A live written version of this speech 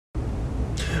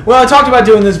Well, I talked about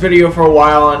doing this video for a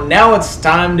while, and now it's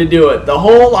time to do it. The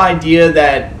whole idea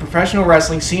that professional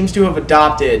wrestling seems to have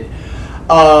adopted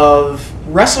of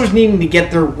wrestlers needing to get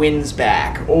their wins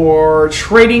back, or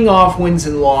trading off wins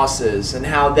and losses, and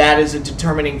how that is a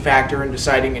determining factor in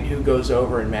deciding in who goes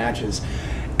over in matches.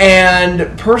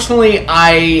 And personally,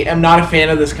 I am not a fan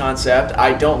of this concept.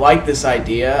 I don't like this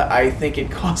idea. I think it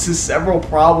causes several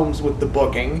problems with the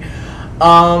booking.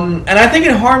 And I think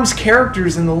it harms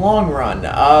characters in the long run.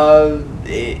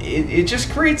 It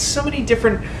just creates so many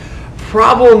different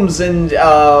problems and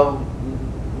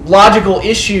logical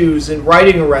issues in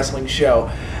writing a wrestling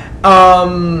show.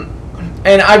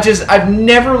 And I've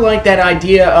never liked that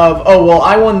idea of, oh, well,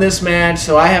 I won this match,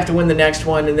 so I have to win the next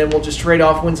one, and then we'll just trade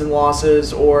off wins and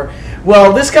losses. Or,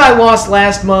 well, this guy lost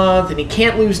last month, and he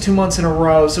can't lose 2 months in a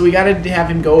row, so we got to have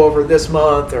him go over this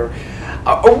month, or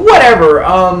whatever.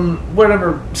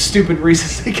 Whatever stupid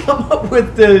reasons they come up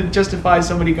with to justify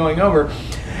somebody going over.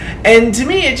 And to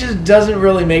me, it just doesn't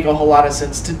really make a whole lot of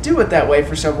sense to do it that way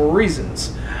for several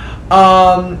reasons.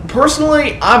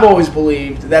 Personally, I've always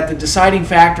believed that the deciding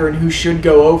factor in who should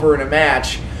go over in a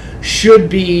match should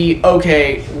be,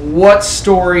 okay, what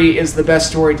story is the best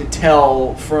story to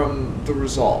tell from the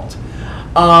result?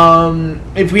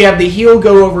 If we have the heel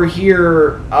go over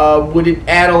here, would it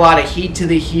add a lot of heat to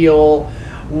the heel?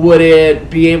 Would it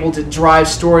be able to drive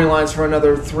storylines for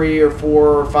another 3 or 4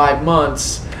 or 5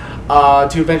 months?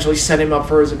 To eventually set him up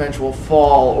for his eventual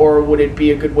fall, or would it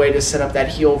be a good way to set up that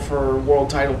heel for world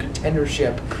title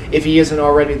contendership if he isn't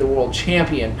already the world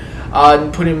champion,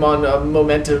 and put him on a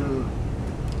momentum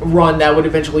run that would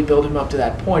eventually build him up to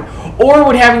that point? Or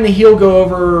would having the heel go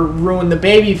over ruin the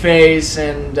babyface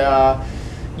and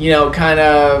kind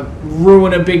of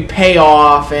ruin a big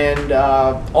payoff and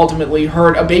ultimately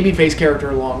hurt a babyface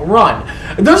character long run?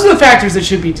 Those are the factors that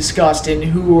should be discussed in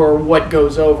who or what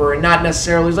goes over, and not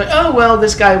necessarily like, oh, well,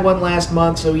 this guy won last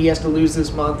month, so he has to lose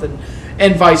this month,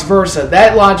 and vice versa.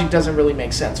 That logic doesn't really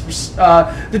make sense.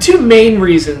 The two main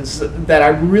reasons that I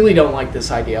really don't like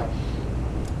this idea.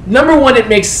 Number one, it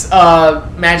makes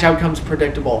match outcomes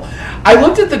predictable. I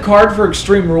looked at the card for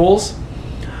Extreme Rules,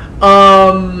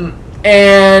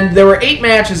 and there were 8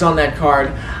 matches on that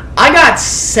card. I got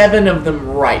 7 of them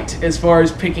right as far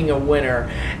as picking a winner.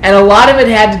 And a lot of it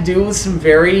had to do with some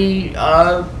very,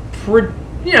 kind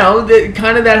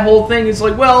of that whole thing. It's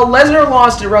like, well, Lesnar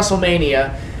lost at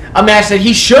WrestleMania, a match that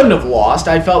he shouldn't have lost.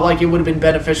 I felt like it would have been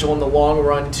beneficial in the long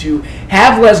run to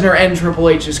have Lesnar end Triple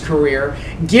H's career,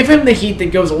 give him the heat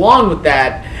that goes along with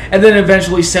that, and then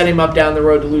eventually set him up down the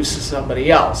road to lose to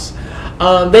somebody else.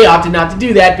 They opted not to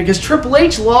do that because Triple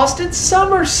H lost at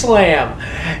SummerSlam.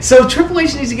 So Triple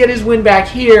H needs to get his win back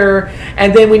here,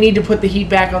 and then we need to put the heat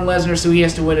back on Lesnar so he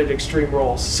has to win at Extreme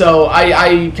Rules. So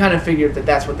I kind of figured that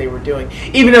that's what they were doing,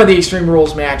 even though the Extreme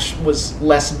Rules match was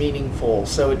less meaningful,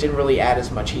 so it didn't really add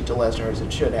as much heat to Lesnar as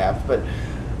it should have. But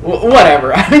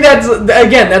whatever. I mean,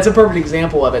 that's a perfect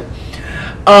example of it.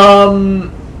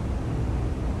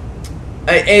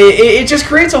 It just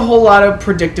creates a whole lot of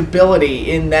predictability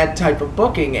in that type of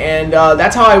booking, and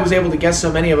that's how I was able to guess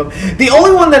so many of them. The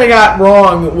only one that I got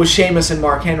wrong was Sheamus and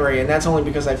Mark Henry, and that's only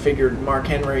because I figured Mark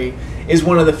Henry is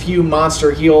one of the few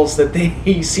monster heels that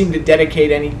they seem to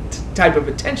dedicate any type of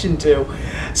attention to.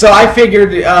 So I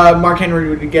figured Mark Henry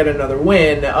would get another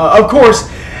win. Of course,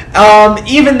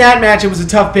 even that match, it was a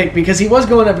tough pick because he was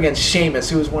going up against Sheamus,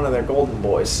 who was one of their golden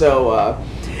boys. So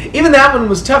even that one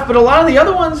was tough, but a lot of the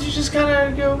other ones, you just kind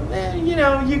of go, you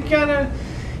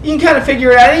can kind of figure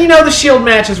it out. The Shield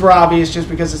matches were obvious just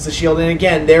because it's the Shield, and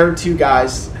again, there are 2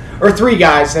 guys, or 3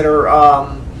 guys that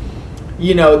are,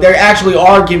 they actually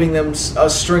are giving them a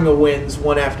string of wins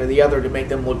one after the other to make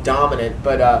them look dominant,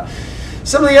 but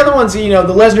some of the other ones, the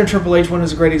Lesnar Triple H one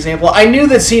is a great example. I knew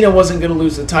that Cena wasn't going to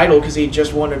lose the title because he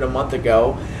just won it a month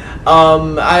ago.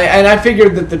 I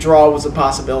figured that the draw was a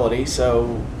possibility,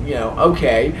 so,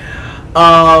 okay.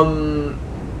 A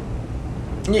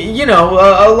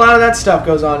lot of that stuff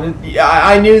goes on.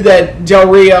 I knew that Del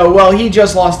Rio, well, he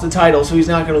just lost the title, so he's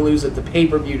not going to lose at the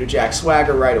pay-per-view to Jack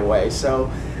Swagger right away. So,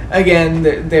 again,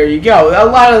 there you go. A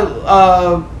lot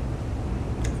of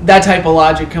that type of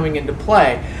logic coming into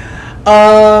play.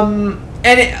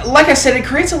 Like I said, it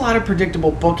creates a lot of predictable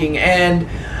booking, and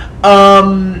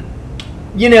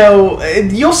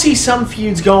you'll see some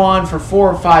feuds go on for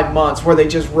 4 or 5 months where they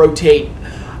just rotate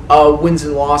wins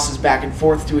and losses back and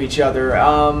forth to each other.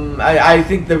 I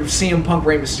think the CM Punk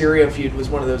Rey Mysterio feud was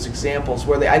one of those examples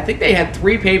where I think they had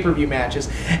 3 pay-per-view matches,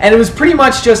 and it was pretty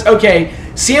much just, okay,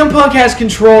 CM Punk has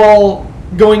control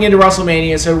going into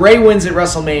WrestleMania, so Rey wins at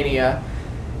WrestleMania.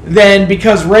 Then,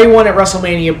 because Rey won at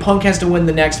WrestleMania, Punk has to win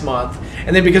the next month.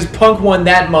 and then because Punk won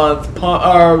that month,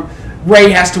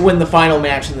 Ray has to win the final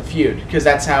match in the feud, because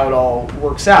that's how it all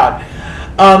works out.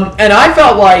 And I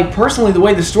felt like, personally, the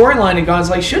way the storyline had gone is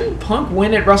like, shouldn't Punk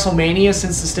win at WrestleMania,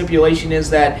 since the stipulation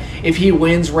is that if he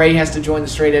wins, Ray has to join the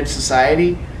Straight Edge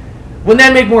Society? Wouldn't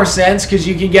that make more sense? Because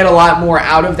you can get a lot more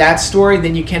out of that story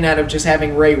than you can out of just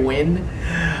having Ray win.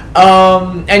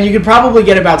 And you could probably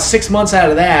get about 6 months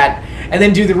out of that, and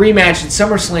then do the rematch at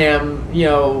SummerSlam, you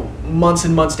know, months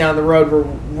and months down the road, where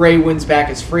Ray wins back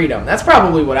his freedom. That's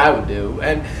probably what I would do.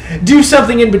 And do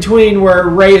something in between where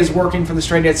Ray is working for the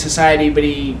Straight Edge Society, but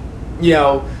he, you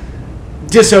know,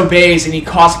 disobeys and he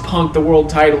costs Punk the world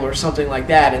title or something like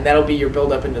that, and that'll be your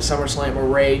build-up into SummerSlam,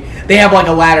 where they have like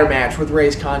a ladder match with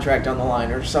Ray's contract on the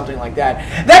line or something like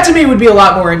that. That to me would be a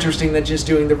lot more interesting than just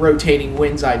doing the rotating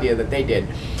wins idea that they did.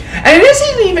 And it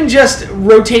isn't even just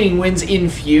rotating wins in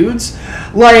feuds.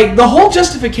 Like, the whole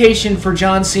justification for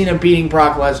John Cena beating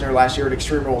Brock Lesnar last year at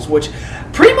Extreme Rules, which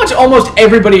pretty much almost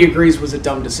everybody agrees was a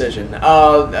dumb decision.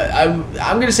 I'm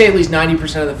going to say at least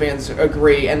 90% of the fans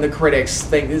agree, and the critics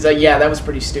think, yeah, that was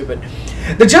pretty stupid.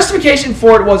 The justification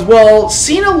for it was, well,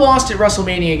 Cena lost at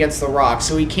WrestleMania against The Rock,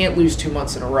 so he can't lose 2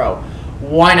 months in a row.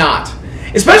 Why not?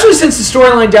 Especially since the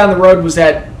storyline down the road was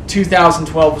that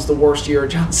 2012 was the worst year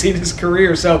of John Cena's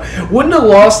career, so wouldn't a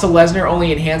loss to Lesnar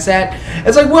only enhance that?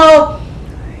 It's like, well,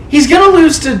 he's going to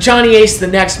lose to Johnny Ace the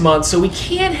next month, so we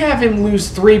can't have him lose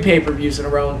 3 pay-per-views in a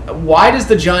row. Why does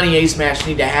the Johnny Ace match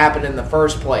need to happen in the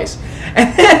first place?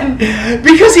 And then,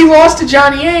 because he lost to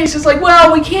Johnny Ace, it's like,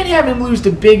 well, we can't have him lose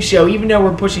to Big Show, even though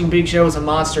we're pushing Big Show as a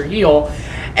monster heel.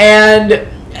 And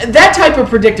that type of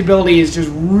predictability is just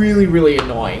really, really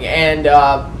annoying. And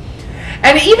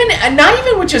even, not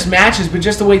even with just matches, but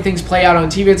just the way things play out on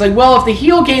TV. It's like, well, if the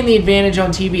heel gained the advantage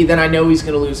on TV, then I know he's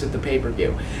going to lose at the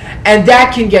pay-per-view. And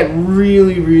that can get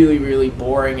really, really, really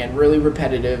boring and really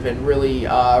repetitive and really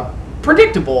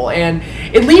predictable. And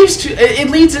it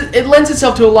lends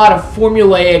itself to a lot of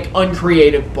formulaic,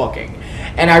 uncreative booking.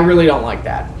 And I really don't like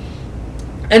that.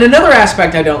 And another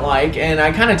aspect I don't like, and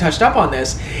I kind of touched up on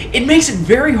this, it makes it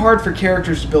very hard for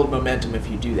characters to build momentum if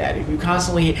you do that. If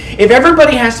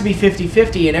everybody has to be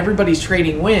 50-50 and everybody's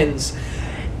trading wins,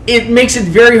 it makes it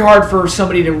very hard for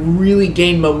somebody to really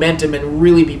gain momentum and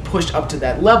really be pushed up to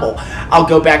that level. I'll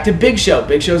go back to Big Show.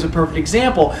 Big Show's a perfect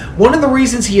example. One of the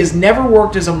reasons he has never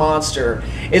worked as a monster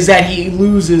is that he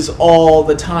loses all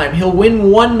the time. He'll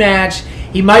win one match,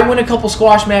 he might win a couple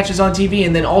squash matches on TV,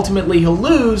 and then ultimately he'll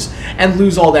lose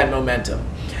all that momentum.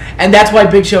 And that's why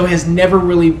Big Show has never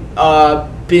really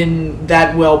been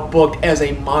that well booked as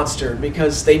a monster,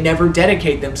 because they never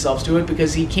dedicate themselves to it,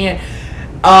 because he can't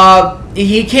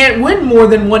win more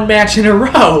than one match in a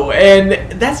row,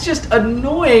 and that's just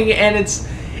annoying, and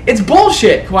it's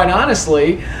bullshit, quite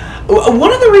honestly.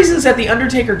 One of the reasons that the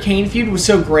Undertaker-Kane feud was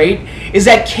so great is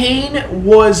that Kane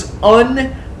was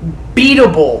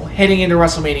unbeatable heading into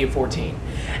WrestleMania 14.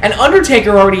 And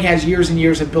Undertaker already has years and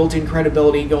years of built-in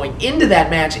credibility going into that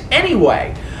match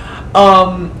anyway.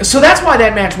 So that's why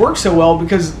that match worked so well,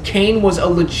 because Kane was a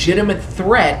legitimate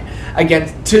threat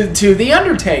to The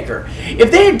Undertaker.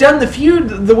 If they had done the feud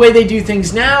the way they do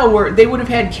things now, where they would have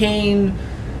had Kane,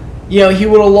 you know, he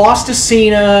would have lost to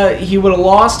Cena, he would have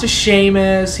lost to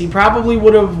Sheamus, he probably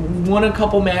would have won a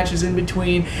couple matches in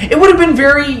between. It would have been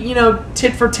very, you know,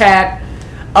 tit-for-tat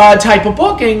type of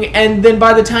booking, and then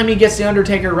by the time he gets The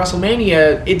Undertaker at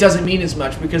WrestleMania, it doesn't mean as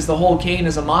much, because the whole Kane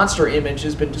as a monster image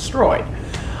has been destroyed.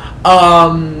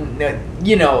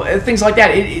 You know, things like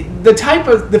that. The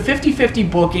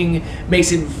 50-50 booking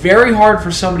makes it very hard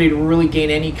for somebody to really gain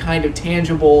any kind of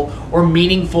tangible or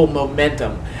meaningful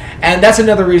momentum. And that's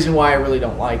another reason why I really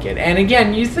don't like it. And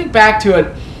again, you think back to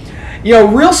it, you know,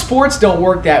 real sports don't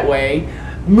work that way.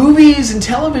 Movies and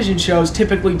television shows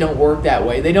typically don't work that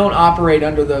way. They don't operate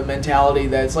under the mentality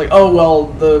that it's like, oh, well,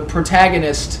 the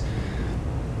protagonist,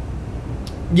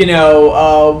 you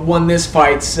know, won this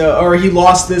fight, or he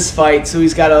lost this fight, so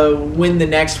he's got to win the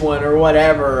next one, or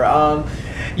whatever.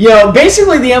 You know,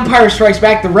 basically, The Empire Strikes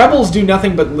Back, the rebels do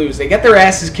nothing but lose. They get their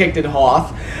asses kicked at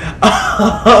Hoth,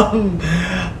 and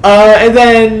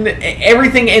then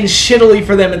everything ends shittily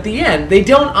for them at the end. They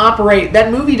don't operate,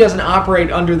 that movie doesn't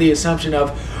operate under the assumption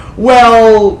of,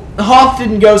 well, Hoth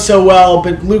didn't go so well,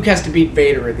 but Luke has to beat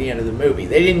Vader at the end of the movie.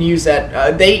 They didn't use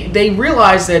that. They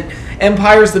realized that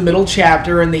Empire's the middle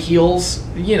chapter, and the heels,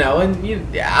 you know, and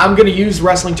I'm going to use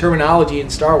wrestling terminology in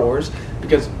Star Wars,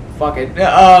 because fuck it.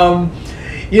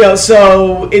 You know,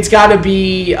 so it's got to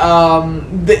be,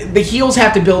 the heels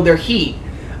have to build their heat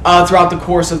throughout the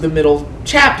course of the middle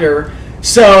chapter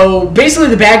So basically,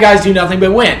 the bad guys do nothing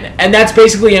but win, and that's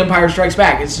basically Empire Strikes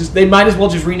Back. It's just they might as well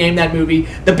just rename that movie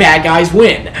 "The Bad Guys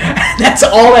Win." That's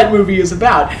all that movie is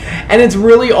about, and it's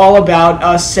really all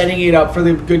about setting it up for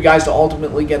the good guys to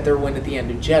ultimately get their win at the end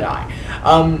of Jedi.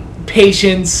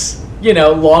 Patience,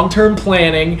 long-term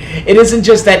planning. It isn't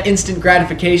just that instant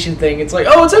gratification thing. It's like,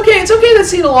 oh, it's okay that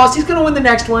Cena lost. He's gonna win the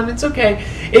next one. It's okay.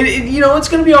 It's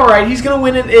gonna be all right. He's gonna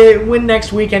win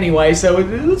next week anyway. So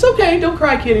it's okay. Don't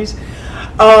cry, kiddies.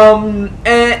 And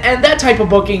that type of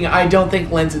booking, I don't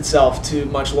think lends itself to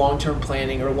much long-term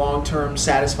planning or long-term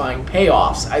satisfying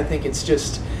payoffs. I think it's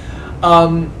just,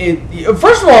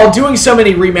 first of all, doing so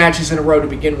many rematches in a row to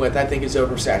begin with, I think is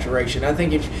oversaturation. I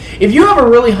think if you have a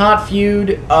really hot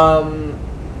feud,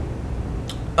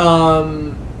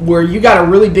 where you got a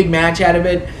really big match out of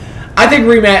it, I think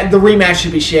the rematch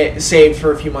should be saved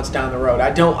for a few months down the road.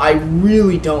 I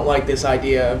really don't like this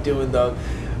idea of doing the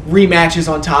rematches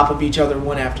on top of each other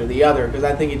one after the other, because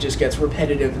I think it just gets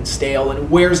repetitive and stale and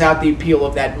wears out the appeal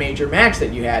of that major match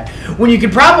that you had, when you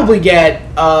could probably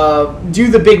do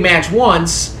the big match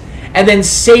once and then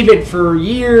save it for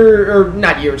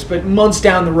not years, but months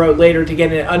down the road later to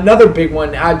get another big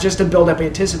one, just to build up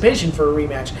anticipation for a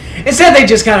rematch. Instead, they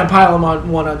just kind of pile them on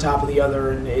one on top of the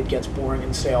other, and it gets boring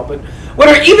and stale. But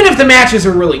whatever, even if the matches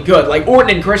are really good, like Orton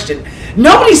and Christian,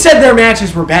 nobody said their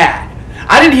matches were bad.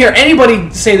 I didn't hear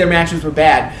anybody say their matches were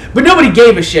bad, but nobody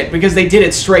gave a shit because they did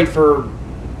it straight for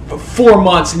 4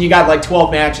 months, and you got like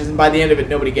 12 matches, and by the end of it,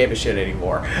 nobody gave a shit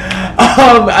anymore.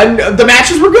 The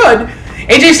matches were good.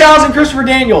 AJ Styles and Christopher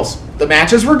Daniels, the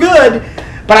matches were good,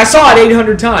 but I saw it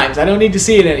 800 times. I don't need to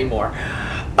see it anymore.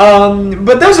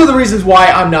 But those are the reasons why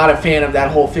I'm not a fan of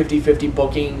that whole 50-50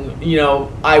 booking,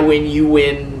 I win, you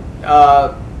win,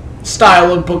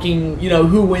 style of booking,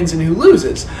 who wins and who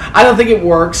loses. I don't think it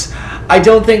works. I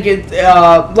don't think it,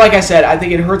 like I said, I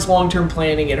think it hurts long-term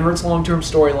planning, it hurts long-term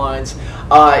storylines,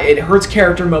 it hurts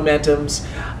character momentums,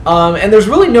 and there's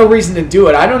really no reason to do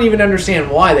it. I don't even understand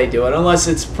why they do it, unless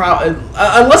it's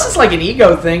like an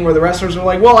ego thing where the wrestlers are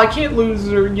like, well, I can't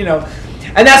lose, or,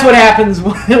 and that's what happens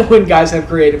when guys have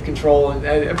creative control,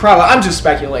 and probably, I'm just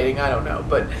speculating, I don't know,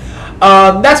 but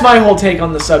that's my whole take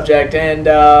on the subject, and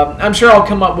I'm sure I'll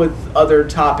come up with other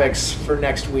topics for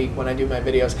next week when I do my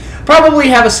videos. Probably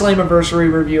have a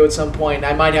Slammiversary review at some point.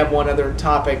 I might have one other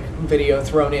topic video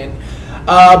thrown in.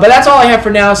 But that's all I have for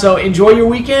now, so enjoy your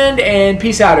weekend, and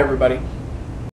peace out, everybody.